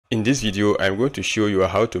In this video, I'm going to show you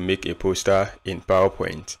how to make a poster in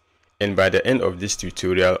PowerPoint. And by the end of this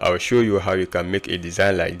tutorial, I'll show you how you can make a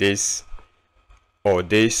design like this, or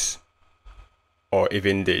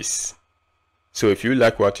even this. So if you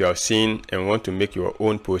like what you have seen and want to make your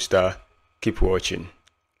own poster, keep watching.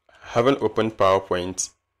 Having opened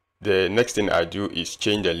PowerPoint, the next thing I do is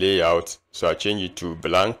change the layout. So I change it to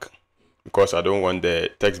blank because I don't want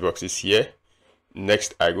the text boxes here.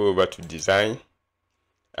 Next, I go over to design.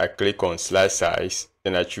 I click on slide size,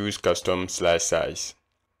 then I choose custom slide size.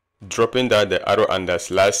 Dropping down the arrow under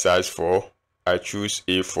slide size 4, I choose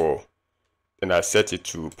A4. Then I set it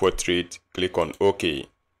to portrait, click on OK,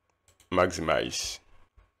 maximize.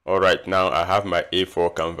 Alright, now I have my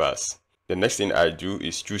A4 canvas. The next thing I do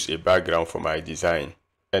is choose a background for my design.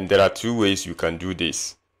 And there are two ways you can do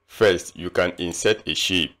this. First, you can insert a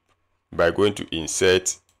shape by going to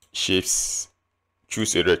insert shapes,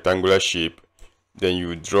 choose a rectangular shape, then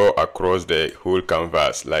you draw across the whole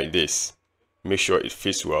canvas like this. Make sure it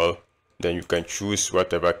fits well, then you can choose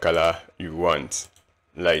whatever color you want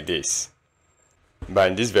like this. But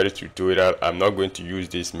in this very tutorial, I'm not going to use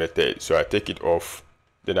this method, so I take it off.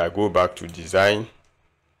 Then I go back to design,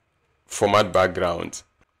 format background.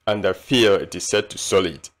 Under fill, it is set to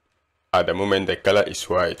solid. At the moment the color is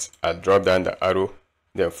white, I drop down the arrow.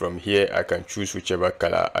 Then from here I can choose whichever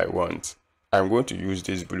color I want. I'm going to use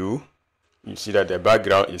this blue. You see that the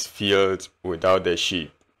background is filled without the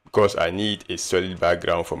shape because I need a solid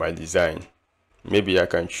background for my design. Maybe I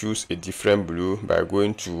can choose a different blue by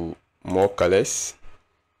going to more colors,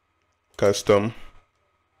 custom.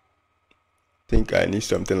 I think I need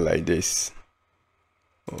something like this,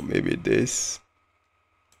 or maybe this.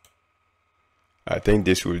 I think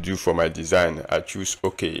this will do for my design. I choose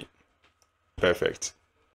OK. Perfect.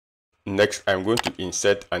 Next, I'm going to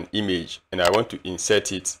insert an image, and I want to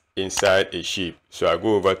insert it inside a shape. So I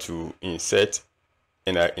go over to insert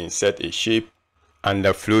and I insert a shape.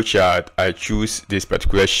 Under flowchart, I choose this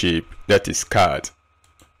particular shape, that is card.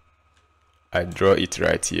 I draw it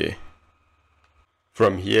right here.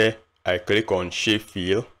 From here, I click on shape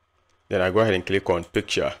fill. Then I go ahead and click on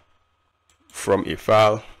picture. From a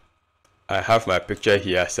file, I have my picture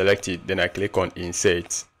here selected. Then I click on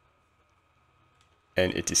insert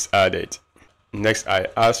and it is added. Next, I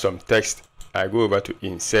add some text. I go over to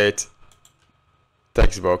insert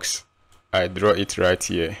text box. I draw it right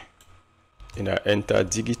here and I enter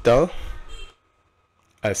digital.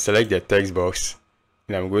 I select the text box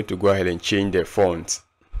and I'm going to go ahead and change the font.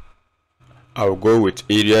 I'll go with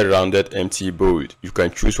Arial rounded empty bold. You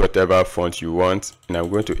can choose whatever font you want, and I'm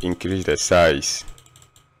going to increase the size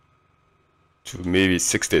to maybe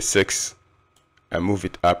 66 and move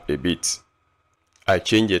it up a bit. I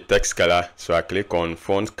change the text color, so I click on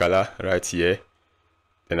font color right here.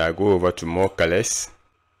 Then I go over to more colors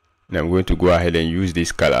and I'm going to go ahead and use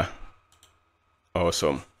this color.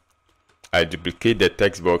 Awesome. I duplicate the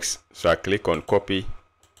text box, so I click on copy,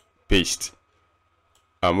 paste.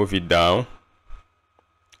 I move it down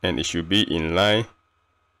and it should be in line.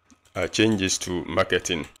 I change this to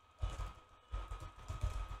marketing.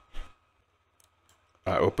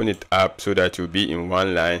 I open it up so that it will be in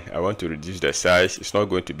one line. I want to reduce the size. It's not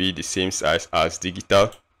going to be the same size as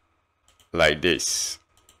digital like this.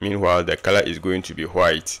 Meanwhile, the color is going to be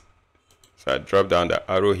white. So I drop down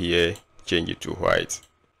the arrow here, change it to white.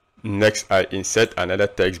 Next, I insert another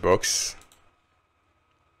text box.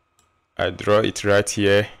 I draw it right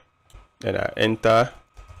here. Then I enter.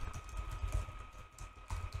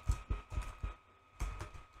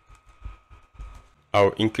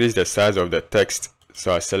 I'll increase the size of the text.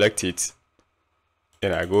 So I select it,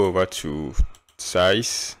 then I go over to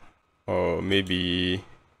size, or maybe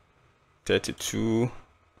 32.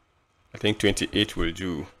 I think 28 will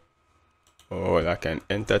do, or I can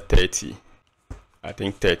enter 30. I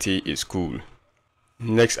think 30 is cool.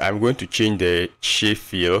 Next, I'm going to change the shape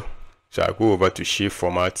fill. So I go over to shape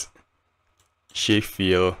format, shape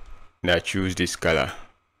fill, and I choose this color.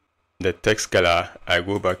 The text color, I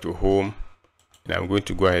go back to home. And I'm going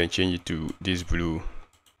to go ahead and change it to this blue.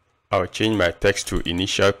 I'll change my text to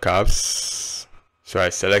initial caps. So I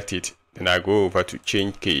select it. Then I go over to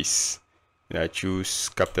change case. And I choose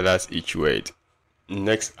capitalize each word.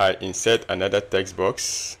 Next, I insert another text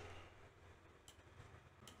box.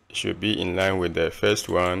 It should be in line with the first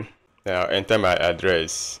one. Then I'll enter my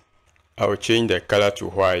address. I'll change the color to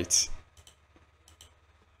white.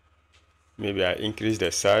 Maybe I increase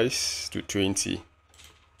the size to 20.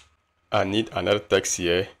 I need another text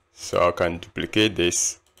here, so I can duplicate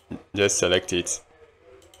this. Just select it,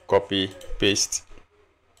 copy, paste,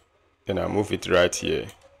 then I move it right here.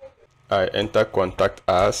 I enter contact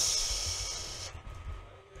us.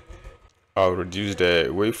 I'll reduce the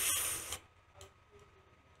width.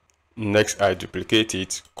 Next, I duplicate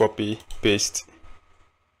it, copy, paste,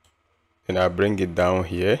 and I bring it down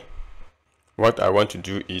here. What I want to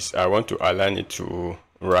do is I want to align it to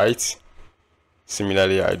right.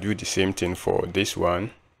 Similarly, I do the same thing for this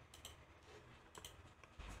one.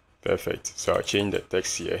 Perfect. So I'll change the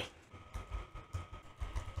text here.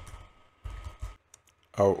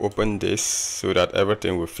 I'll open this so that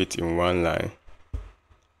everything will fit in one line.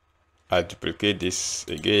 I'll duplicate this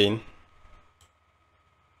again.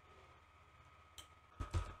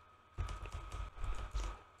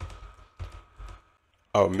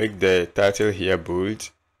 I'll make the title here bold.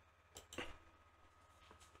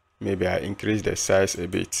 Maybe I increase the size a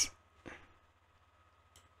bit.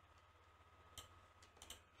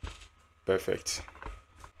 Perfect.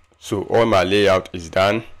 So all my layout is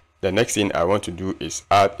done. The next thing I want to do is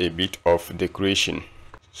add a bit of decoration.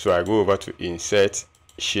 So I go over to Insert,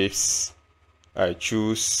 Shapes. I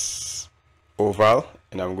choose Oval,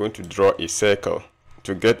 and I'm going to draw a circle.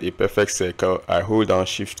 To get a perfect circle, I hold down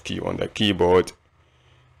Shift key on the keyboard,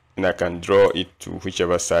 and I can draw it to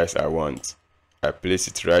whichever size I want. I place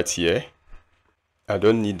it right here. I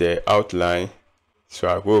don't need the outline, so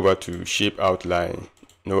I go over to Shape Outline,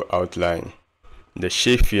 no outline. The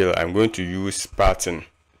shape fill, I'm going to use pattern,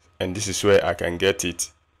 and this is where I can get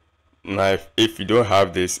it. Now if you don't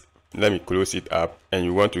have this, let me close it up, and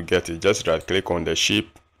you want to get it, just right click on the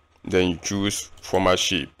shape, then you choose format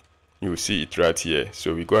shape. You will see it right here.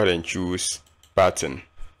 So we go ahead and choose pattern,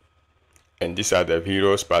 and these are the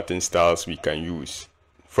various pattern styles we can use.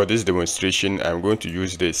 For this demonstration, I'm going to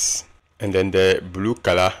use this, and then the blue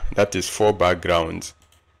color, that is for background,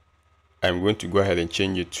 I'm going to go ahead and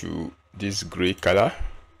change it to this gray color,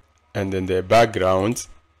 and then the background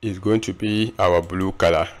is going to be our blue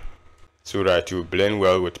color, so that it will blend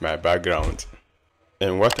well with my background.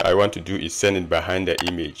 And what I want to do is send it behind the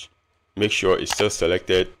image. Make sure it's still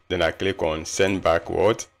selected, then I click on send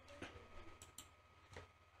backward.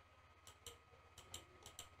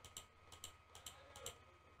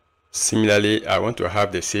 Similarly, I want to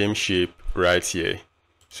have the same shape right here,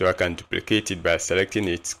 so I can duplicate it by selecting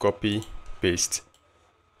it, copy, paste,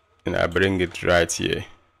 and I bring it right here.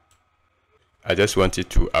 I just want it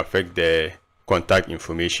to affect the contact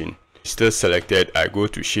information. Still selected, I go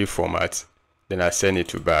to shape format, then I send it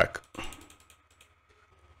to back.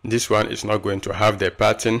 This one is not going to have the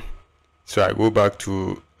pattern, so I go back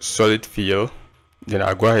to solid fill, then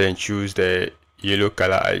I go ahead and choose the yellow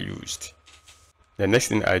color I used. The next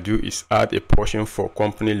thing I do is add a portion for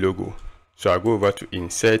company logo. So I go over to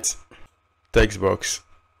Insert, Text Box,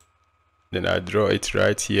 then I draw it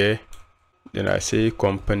right here, then I say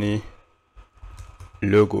company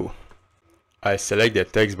logo. I select the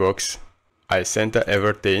text box, I center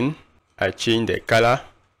everything, I change the color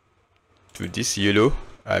to this yellow,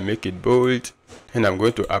 I make it bold, and I'm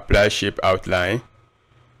going to apply shape outline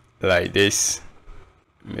like this.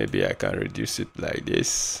 Maybe I can reduce it like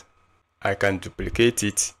this. I can duplicate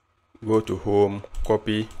it, go to home,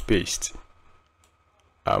 copy, paste.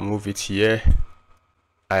 I move it here,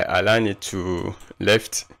 I align it to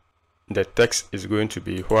left. The text is going to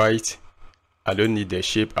be white. I don't need the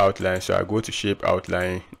shape outline, so I go to shape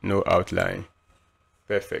outline, no outline.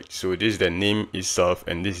 Perfect. So this is the name itself,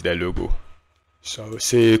 and this is the logo. So I'll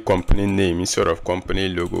say company name instead of company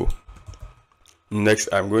logo. Next,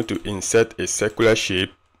 I'm going to insert a circular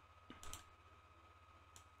shape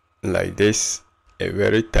like this, a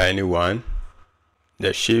very tiny one.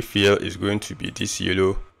 The shape fill is going to be this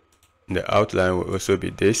yellow. The outline will also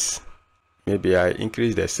be this. Maybe I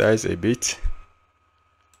increase the size a bit.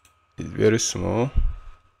 It's very small.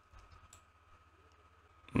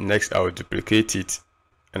 Next, I'll duplicate it,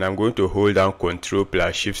 and I'm going to hold down Ctrl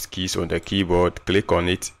plus Shift keys on the keyboard, click on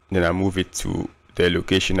it, then I move it to the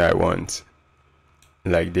location I want,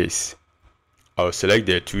 like this. I'll select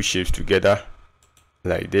the two shapes together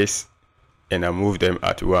like this, and I move them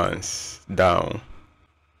at once down.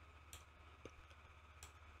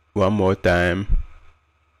 One more time.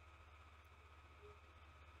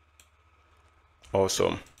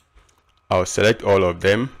 Awesome. I'll select all of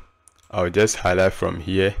them. I'll just highlight from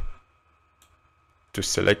here to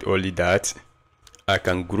select only that. I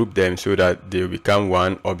can group them so that they will become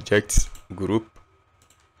one object, group.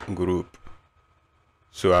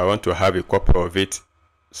 So I want to have a copy of it,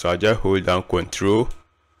 so I just hold down Ctrl,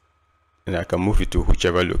 and I can move it to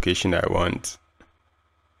whichever location I want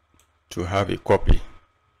to have a copy.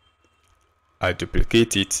 I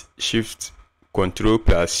duplicate it, Shift, Ctrl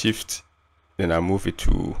plus Shift, then I move it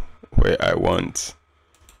to where I want.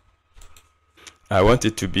 I want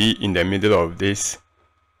it to be in the middle of this,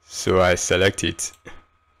 so I select it,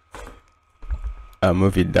 I'll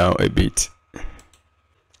move it down a bit.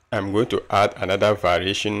 I'm going to add another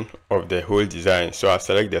variation of the whole design, so I'll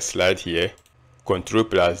select the slide here,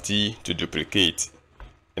 Ctrl+D to duplicate,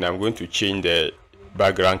 and I'm going to change the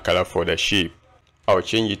background color for the shape. I'll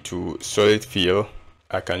change it to solid fill.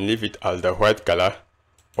 I can leave it as the white color,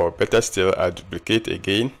 or better still, I'll duplicate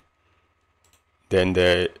again. Then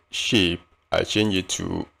the shape, I'll change it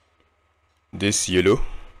to this yellow,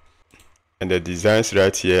 and the designs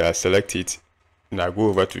right here, I select it and I go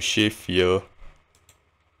over to shape fill,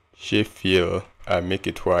 I make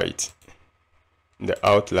it white. The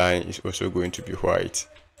outline is also going to be white.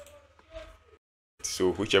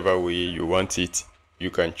 So whichever way you want it,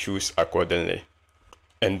 you can choose accordingly.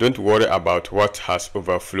 And don't worry about what has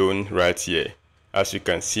overflown right here. As you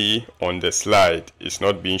can see on the slide, it's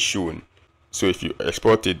not being shown. So if you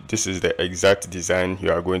export it, this is the exact design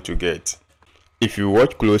you are going to get. If you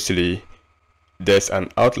watch closely, there's an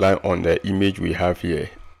outline on the image we have here.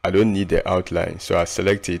 I don't need the outline, so I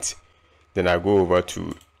select it. Then I go over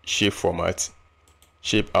to shape format,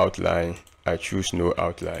 shape outline, I choose no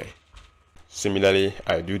outline. Similarly,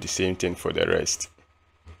 I do the same thing for the rest.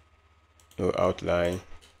 No outline,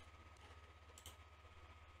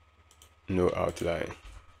 no outline.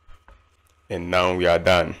 And now we are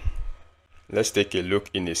done. Let's take a look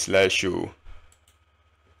in the slideshow.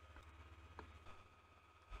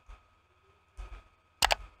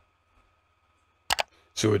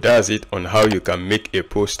 So that's it on how you can make a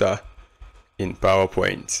poster in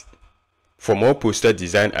PowerPoint. For more poster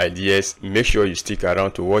design ideas, make sure you stick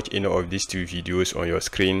around to watch any of these 2 videos on your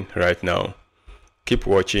screen right now. Keep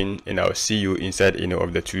watching and I'll see you inside any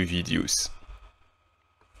of the 2 videos.